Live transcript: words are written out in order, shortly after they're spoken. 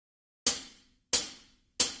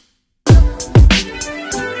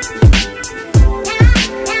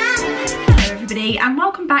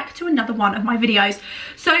back to another one of my videos.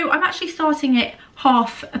 So I'm actually starting it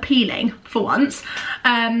half appealing for once.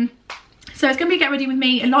 So it's going to be a get ready with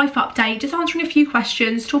me, a life update, just answering a few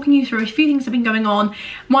questions, talking you through a few things that have been going on,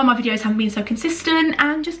 why my videos haven't been so consistent,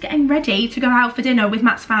 and just getting ready to go out for dinner with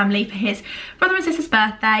Matt's family for his brother and sister's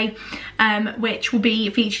birthday, which will be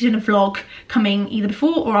featured in a vlog coming either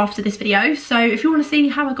before or after this video. So if you want to see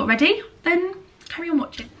how I got ready, then carry on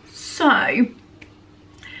watching. So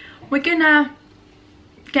we're gonna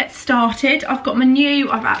get started. I've got my new,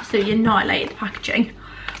 I've absolutely annihilated the packaging,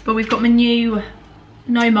 but we've got my new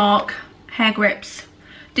No Mark hair grips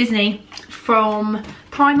Disney from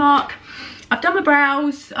Primark. I've done my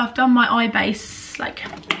brows, I've done my eye base, like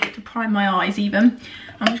to prime my eyes even.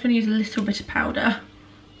 I'm just going to use a little bit of powder.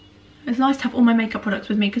 It's nice to have all my makeup products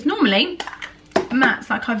with me, because normally Matt's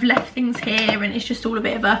like, I've left things here and it's just all a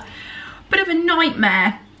bit of a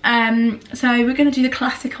nightmare. So we're going to do the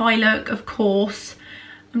classic eye look, of course.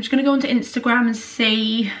 I'm just going to go onto Instagram and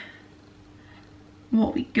see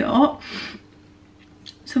what we got.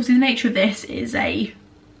 So obviously the nature of this is a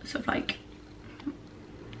sort of like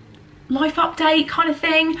life update kind of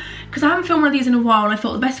thing, because I haven't filmed one of these in a while, and I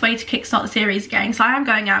thought the best way to kickstart the series again, so I am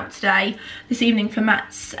going out today, this evening, for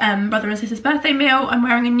Matt's brother and sister's birthday meal. I'm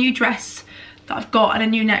wearing a new dress that I've got and a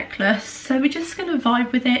new necklace, so we're just going to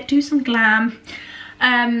vibe with it, do some glam.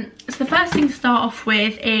 So the first thing to start off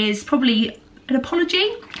with is probably an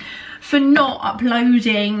apology for not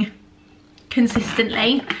uploading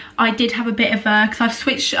consistently. I did have a bit of a, because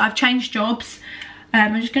I've changed jobs.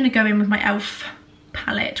 I'm just going to go in with my e.l.f.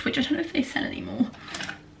 palette, which I don't know if they sell anymore.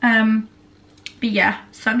 But yeah,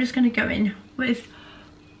 so I'm just going to go in with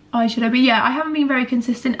eyeshadow. But yeah, I haven't been very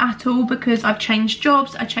consistent at all because I've changed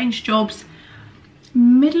jobs. I changed jobs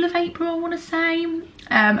middle of April, I want to say.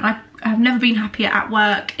 I've never been happier at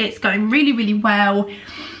work. It's going really, really well.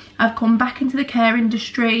 I've gone back into the care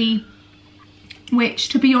industry, which,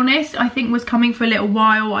 to be honest, I think was coming for a little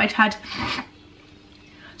while. I'd had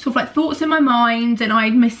sort of like thoughts in my mind and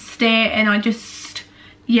I'd missed it, and I just,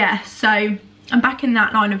 yeah, so I'm back in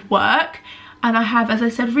that line of work, and I have, as I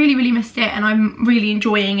said, really, really missed it, and I'm really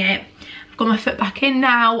enjoying it. I've got my foot back in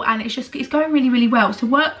now, and it's going really, really well. So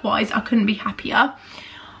work-wise, I couldn't be happier.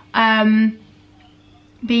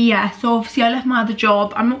 But yeah, so obviously I left my other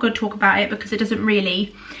job. I'm not going to talk about it because it doesn't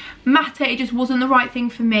really matter. It just wasn't the right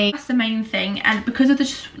thing for me. That's the main thing. And because of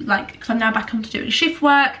this, like, because I'm now back onto doing shift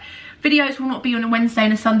work, videos will not be on a Wednesday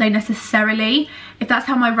and a Sunday necessarily. If that's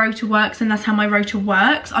how my rota works, then that's how my rota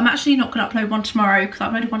works. I'm actually not going to upload one tomorrow because I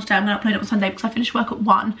uploaded one today. I'm going to upload it on Sunday because I finish work at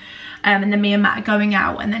 1. And then me and Matt are going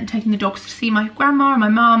out and then taking the dogs to see my grandma and my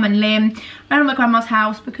mum and Lim around my grandma's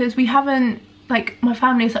house, because we haven't, like, my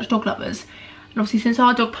family are such dog lovers. And obviously since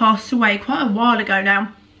our dog passed away quite a while ago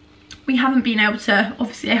now, we haven't been able to,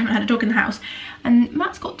 obviously they haven't had a dog in the house, and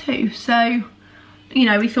Matt's got 2, so, you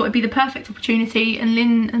know, we thought it'd be the perfect opportunity. And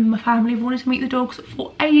Lynn and my family have wanted to meet the dogs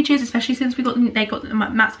for ages, especially since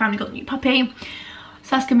Matt's family got the new puppy,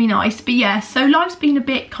 so that's gonna be nice. But yeah, so life's been a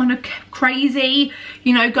bit kind of crazy,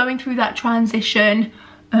 you know, going through that transition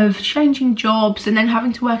of changing jobs and then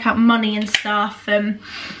having to work out money and stuff, and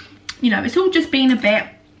you know, it's all just been a bit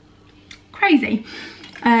crazy.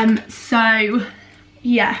 So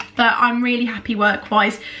yeah, but I'm really happy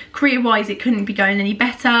work-wise. Career-wise, it couldn't be going any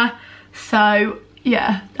better. So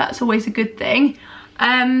yeah, that's always a good thing.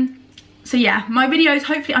 So yeah, my videos,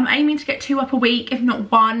 hopefully I'm aiming to get 2 up a week, if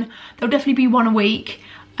not 1. There'll definitely be 1 a week.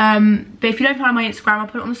 But if you don't follow my Instagram, I'll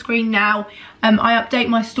put it on the screen now. I update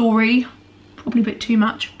my story, probably a bit too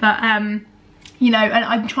much, but you know, and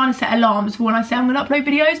I'm trying to set alarms for when I say I'm going to upload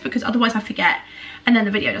videos, because otherwise I forget and then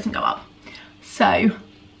the video doesn't go up. So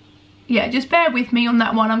yeah, just bear with me on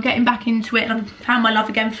that one. I'm getting back into it, and I've found my love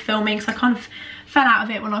again for filming, because I kind of fell out of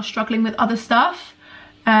it when I was struggling with other stuff.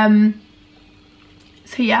 So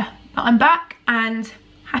yeah, but I'm back and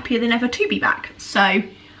happier than ever to be back. So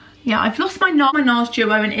yeah, I've lost my NARS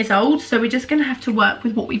duo and is old, so we're just going to have to work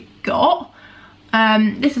with what we've got.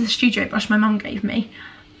 This is a studio brush my mum gave me,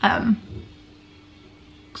 because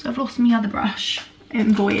I've lost my other brush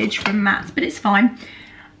in Voyage from Matt's, but it's fine.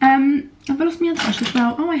 I've lost my other brush as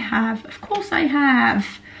well. Oh, I have. Of course I have.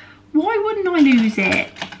 Why wouldn't I lose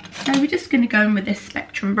it? So we're just going to go in with this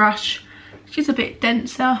Spectrum brush, which is a bit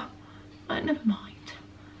denser, but never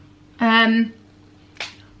mind.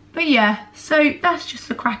 But yeah, so that's just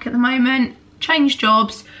the crack at the moment. Changed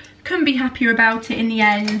jobs, couldn't be happier about it in the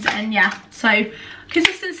end, and yeah, so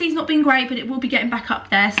consistency's not been great, but it will be getting back up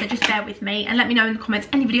there, so just bear with me and let me know in the comments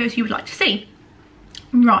any videos you would like to see.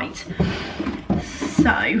 Right,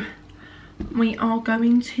 so we are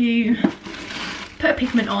going to put a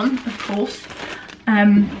pigment on, of course.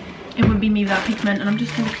 it wouldn't be me without pigment. And I'm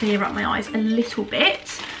just going to clear up my eyes a little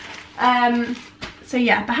bit. So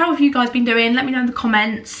yeah, but how have you guys been doing? Let me know in the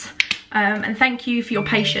comments. And thank you for your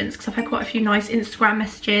patience, because I've had quite a few nice Instagram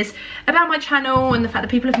messages about my channel and the fact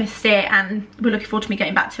that people have missed it, and we're looking forward to me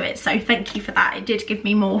getting back to it. So thank you for that. It did give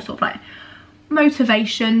me more sort of like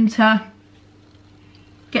motivation to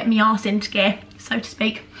get me arse into gear, so to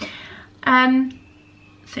speak.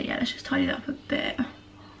 So yeah, let's just tidy that up a bit.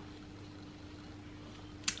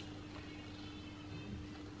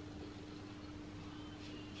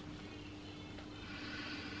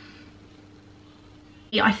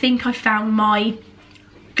 I think I found my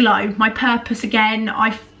glow, my purpose again.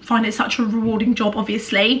 I find it such a rewarding job,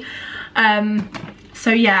 obviously.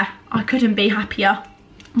 So yeah, I couldn't be happier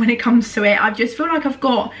when it comes to it. I just feel like I've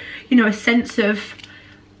got, you know, a sense of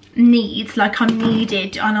need, like I'm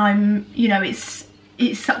needed, and I'm, you know, it's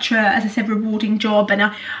such a, as I said, rewarding job. And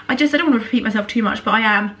I don't want to repeat myself too much, but I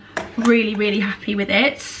am really, really happy with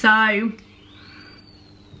it. So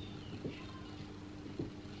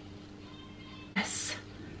yes,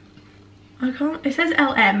 I can't, it says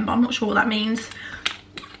LM, but I'm not sure what that means.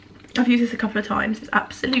 I've used this a couple of times. It's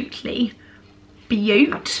absolutely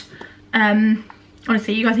beaut.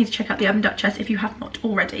 Honestly, you guys need to check out the Urban Duchess if you have not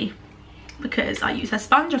already, because I use her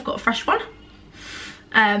sponge. I've got a fresh one.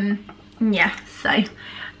 Yeah, so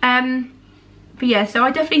but yeah, so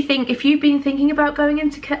I definitely think if you've been thinking about going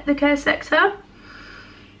into the care sector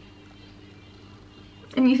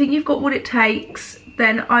and you think you've got what it takes,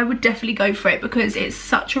 then I would definitely go for it, because it's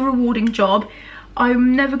such a rewarding job.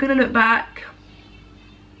 I'm never gonna look back.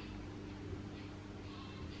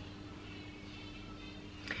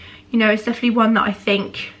 You know, it's definitely one that I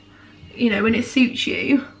think, you know, when it suits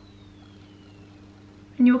you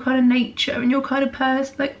and your kind of nature and your kind of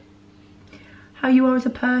person, like how you are as a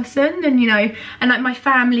person, and you know, and like my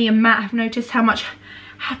family and Matt have noticed how much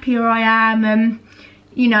happier I am, and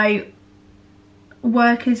you know,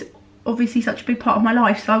 work is obviously such a big part of my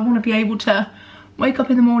life, so I want to be able to wake up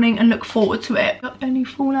in the morning and look forward to it. Only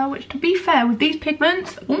fallout, which to be fair with these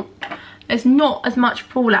pigments, there's not as much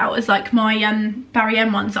fallout as like my Barry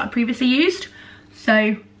M ones that I previously used.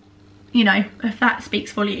 So, you know, if that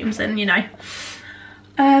speaks volumes, then you know.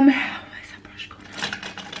 Where's that brush gone?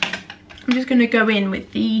 I'm just going to go in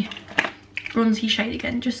with the bronzy shade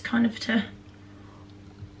again, just kind of to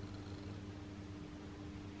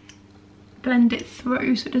blend it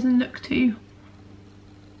through so it doesn't look too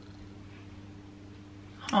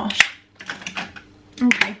harsh.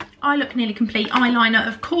 Okay, I look nearly complete. Eyeliner,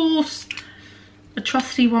 of course, a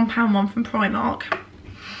trusty £1 one from Primark.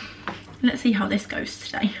 Let's see how this goes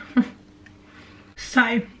today.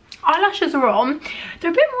 So, eyelashes are on. They're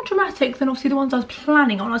a bit more dramatic than obviously the ones I was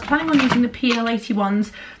planning on. I was planning on using the PL80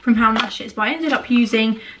 ones from Pound Lashes, but I ended up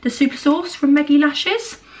using the Super Sauce from Meggie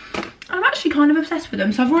Lashes. I'm actually kind of obsessed with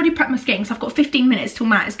them. So I've already prepped my skin, so I've got 15 minutes till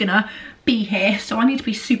Matt is gonna be here, so I need to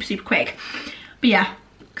be super, super quick. But yeah,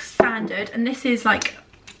 standard. And this is like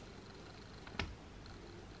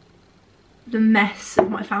the mess of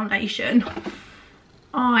my foundation.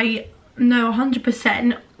 I know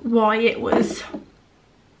 100% why it was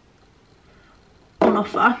on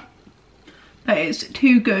offer, but it's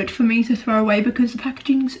too good for me to throw away because the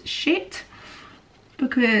packaging's shit,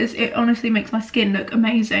 because it honestly makes my skin look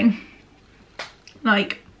amazing.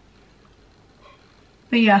 Like,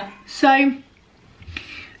 but yeah, so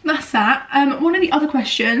that's that. One of the other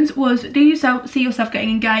questions was, do you see yourself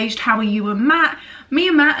getting engaged? How are you and Matt? Me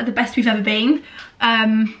and Matt are the best we've ever been.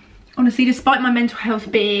 Honestly, despite my mental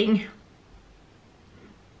health being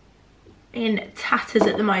in tatters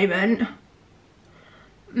at the moment,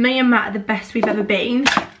 me and Matt are the best we've ever been.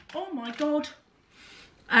 Oh my god.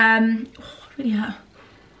 Yeah.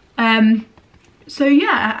 So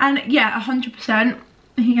yeah, and yeah, 100%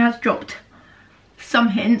 he has dropped some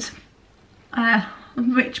hints,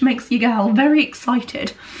 which makes your gal very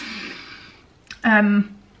excited.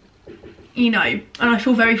 You know, and I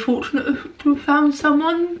feel very fortunate to have found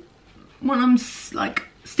someone when I'm like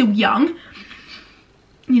still young,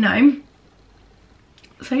 you know.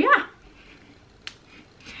 So yeah.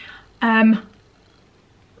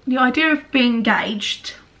 The idea of being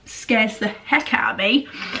engaged scares the heck out of me.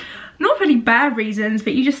 Not for any bad reasons,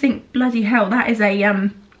 but you just think, bloody hell, that is a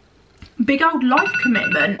big old life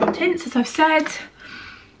commitment. Tints, as I've said,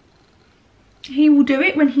 he will do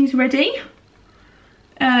it when he's ready.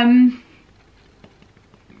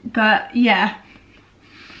 But yeah,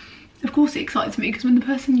 of course it excites me, because when the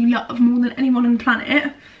person you love more than anyone on the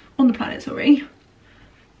planet, wants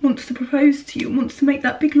to propose to you and wants to make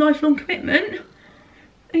that big lifelong commitment,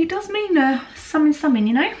 it does mean something,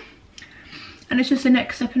 you know. and it's just the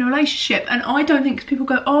next step in a relationship. And I don't think, 'cause people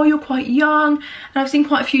go, oh, you're quite young, and I've seen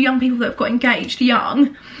quite a few young people that have got engaged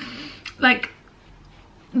young, like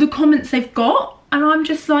the comments they've got, and I'm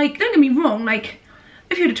just like, don't get me wrong, like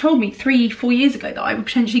if you'd have told me 3-4 years ago that I would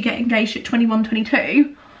potentially get engaged at 21,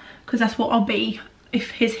 22, because that's what I'll be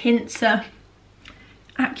if his hints are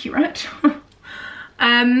accurate,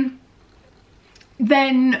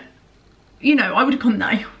 then, you know, I would have gone,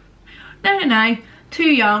 no, too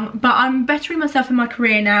young. But I'm bettering myself in my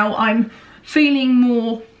career now. I'm feeling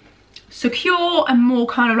more secure and more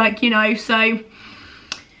kind of like, you know, so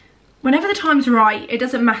whenever the time's right, it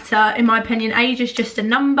doesn't matter. In my opinion, age is just a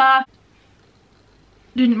number.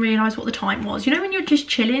 Didn't realise what the time was. You know when you're just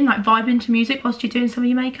chilling, like vibing to music whilst you're doing some of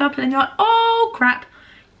your makeup, and then you're like, oh crap,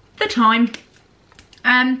 the time.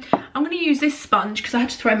 I'm going to use this sponge because I had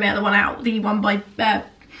to throw my other one out, the one by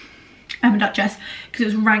Duchess, because it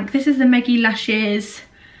was rank. This is the Meggie Lashes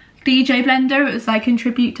DJ blender. It was like in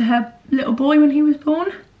tribute to her little boy when he was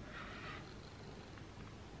born.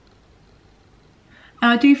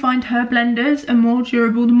 I do find her blenders are more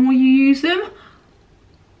durable the more you use them,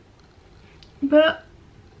 but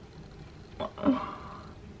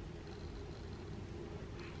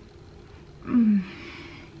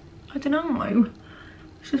I don't know,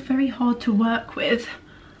 it's just very hard to work with.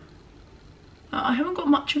 I haven't got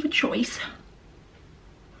much of a choice.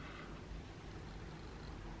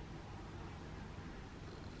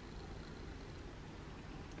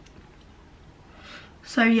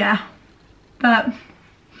 So yeah, but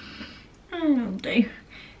it'll do.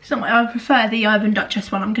 It's not I prefer the Urban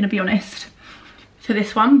Duchess one, I'm going to be honest, to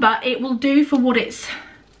this one, but it will do for what it's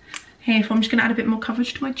here for. I'm just going to add a bit more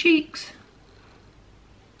coverage to my cheeks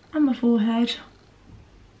and my forehead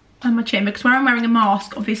and my chin, because where I'm wearing a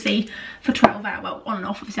mask obviously for 12 hours, well, on and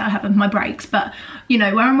off, obviously I have my breaks, but you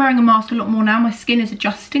know, where I'm wearing a mask a lot more now, my skin is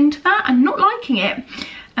adjusting to that and not liking it,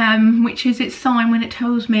 which is its sign when it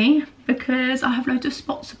tells me, because I have loads of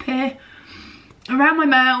spots appear around my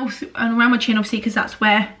mouth and around my chin, obviously, because that's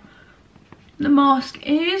where the mask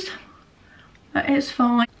is. But it's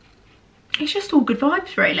fine. It's just all good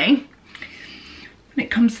vibes really when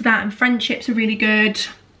it comes to that, and friendships are really good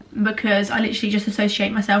because I literally just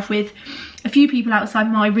associate myself with a few people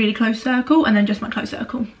outside my really close circle and then just my close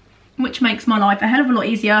circle, which makes my life a hell of a lot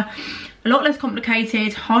easier, a lot less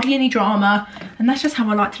complicated, hardly any drama, and that's just how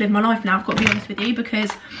I like to live my life now, I've got to be honest with you,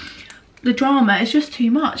 because the drama is just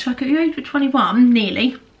too much. Like at the age of 21,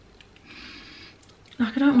 nearly,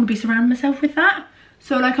 like I don't want to be surrounding myself with that.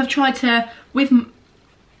 So like I've tried to, with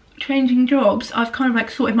changing jobs, I've kind of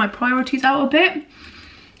like sorted my priorities out a bit.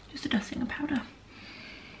 Just a dusting of powder.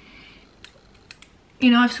 You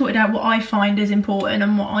know, I've sorted out what I find is important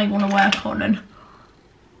and what I want to work on, and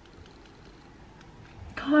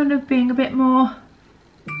kind of being a bit more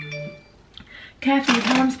careful with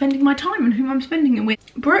how I'm spending my time and who I'm spending it with.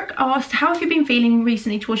 Brooke asked, how have you been feeling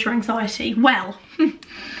recently towards your anxiety? Well,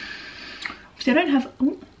 obviously I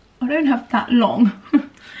don't have that long,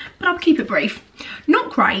 but I'll keep it brief. Not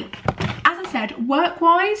great. As I said,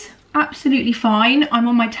 work-wise, absolutely fine. I'm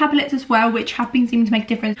on my tablets as well, which have been seeming to make a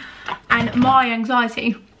difference. And my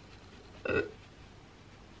anxiety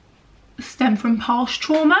stemmed from past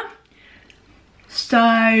trauma.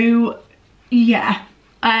 So, yeah.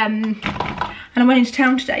 And I went into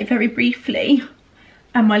town today very briefly,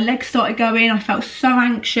 and my legs started going. I felt so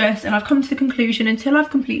anxious, and I've come to the conclusion, until I've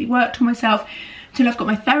completely worked on myself, until I've got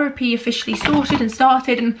my therapy officially sorted and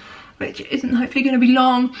started, and which isn't hopefully going to be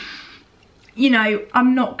long, you know,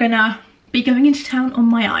 I'm not gonna be going into town on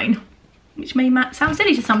my own, which may sound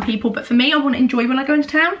silly to some people, but for me, I want to enjoy when I go into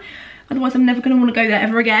town. Otherwise I'm never going to want to go there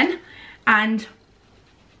ever again, and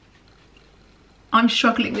I'm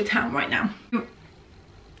struggling with town right now.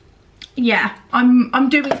 Yeah, I'm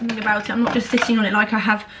doing something about it. I'm not just sitting on it like I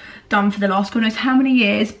have done for the last God knows how many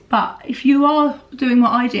years. But if you are doing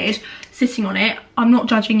what I did, sitting on it, I'm not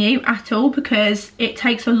judging you at all, because it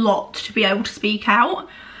takes a lot to be able to speak out.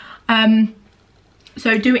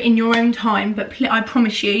 So do it in your own time, but I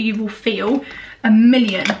promise you, you will feel a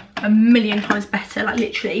million times better, like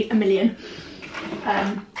literally a million.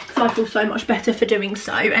 So I feel so much better for doing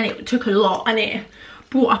so, and it took a lot, and it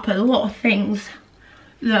brought up a lot of things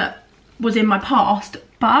that was in my past,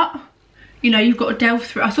 but you know, you've got to delve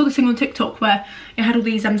through. I saw this thing on TikTok where it had all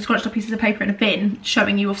these scratched up pieces of paper in a bin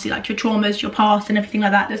showing you obviously like your traumas, your past and everything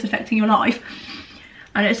like that that's affecting your life,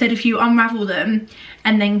 and it said if you unravel them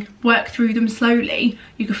and then work through them slowly,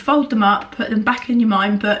 you could fold them up, put them back in your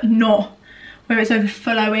mind, but not where it's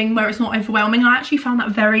overflowing, where it's not overwhelming. I actually found that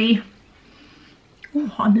very...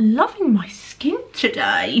 Oh, I'm loving my skin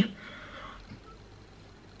today.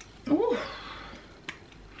 Oh.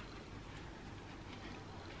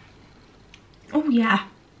 yeah,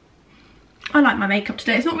 I like my makeup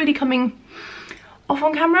today. It's not really coming off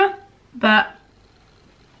on camera, but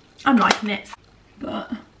I'm liking it.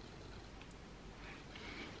 But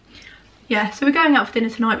yeah, so we're going out for dinner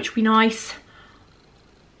tonight, which will be nice.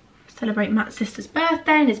 Celebrate Matt's sister's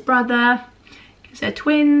birthday and his brother, because they're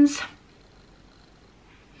twins.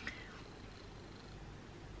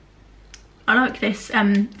 I like this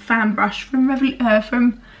fan brush from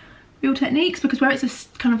Real Techniques, because where it's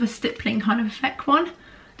a kind of a stippling kind of effect one, I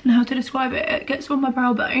don't know how to describe it, it gets on my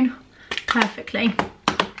brow bone perfectly.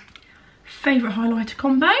 Favourite highlighter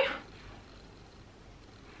combo.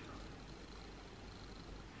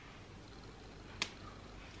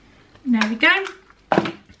 There we go.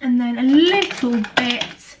 And then a little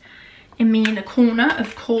bit in me in the corner,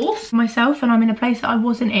 of course, myself, and I'm in a place that I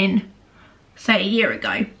wasn't in, say, a year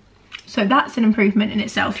ago. So that's an improvement in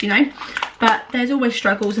itself, you know. But there's always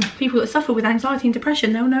struggles, and people that suffer with anxiety and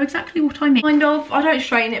depression, they'll know exactly what I mean. Kind of, I don't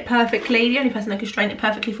straighten it perfectly. The only person that can straighten it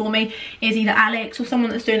perfectly for me is either Alex or someone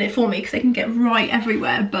that's doing it for me, because they can get right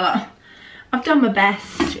everywhere. But I've done my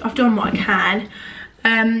best. I've done what I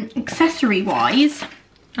can. Accessory wise,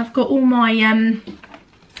 I've got all my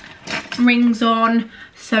rings on,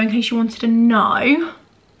 so in case you wanted to know,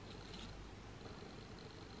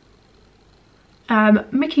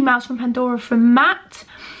 Mickey Mouse from Pandora from Matt.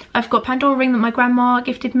 I've got Pandora ring that my grandma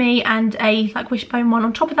gifted me, and a like wishbone one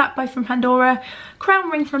on top of that, both from Pandora. Crown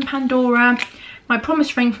ring from Pandora. My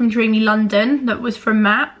promise ring from Dreamy London that was from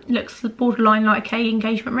Matt. Looks borderline like a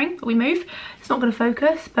engagement ring, but we move. It's not going to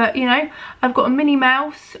focus, but you know. I've got a Minnie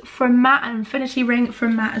Mouse from Matt and an infinity ring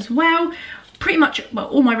from Matt as well. Pretty much, well,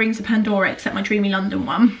 all my rings are Pandora except my Dreamy London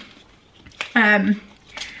one. Then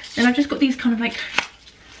I've just got these kind of like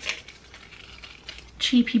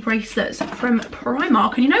cheapy bracelets from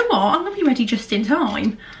Primark, and you know what, I'm gonna be ready just in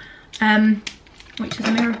time, which is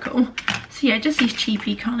a miracle. So yeah, just these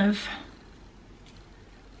cheapy kind of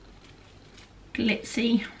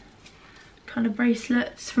glitzy kind of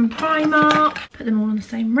bracelets from Primark. Put them all on the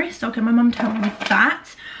same wrist. Okay, my mum told me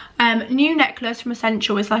that. New necklace from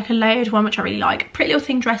Essential is like a layered one, which I really like. Pretty Little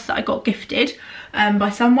Thing dress that I got gifted by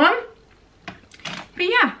someone. But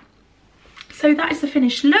yeah, so that is the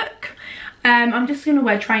finished look. I'm just going to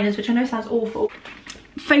wear trainers, which I know sounds awful.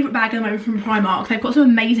 Favourite bag at the moment from Primark. They've got some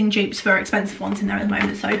amazing dupes for expensive ones in there at the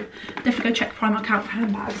moment, so definitely go check Primark out for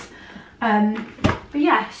handbags. But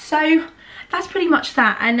yeah, so that's pretty much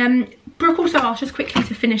that. And Brooke also asked, just quickly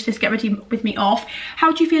to finish this, get ready with me off,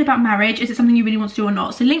 how do you feel about marriage? Is it something you really want to do or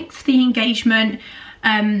not? So links to the engagement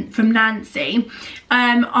from Nancy.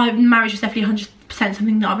 Marriage is definitely 100%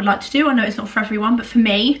 something that I would like to do. I know it's not for everyone, but for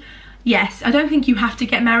me, yes. I don't think you have to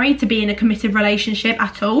get married to be in a committed relationship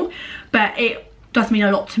at all, but it does mean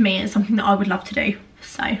a lot to me. It's something that I would love to do.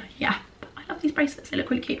 So yeah, I love these bracelets, they look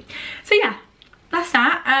really cute. So yeah, that's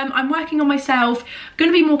that. I'm working on myself, going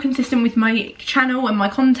to be more consistent with my channel and my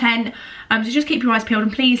content, so just keep your eyes peeled,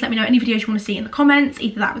 and please let me know any videos you want to see in the comments,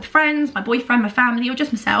 either that with friends, my boyfriend, my family, or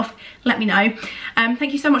just myself. Let me know.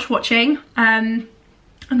 Thank you so much for watching. I'm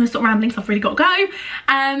going to stop rambling because I've really got to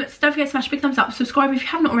go. So don't forget to smash a big thumbs up, subscribe if you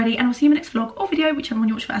haven't already, and I'll see you in my next vlog or video, whichever one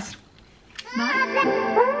you watch first.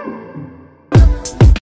 Bye.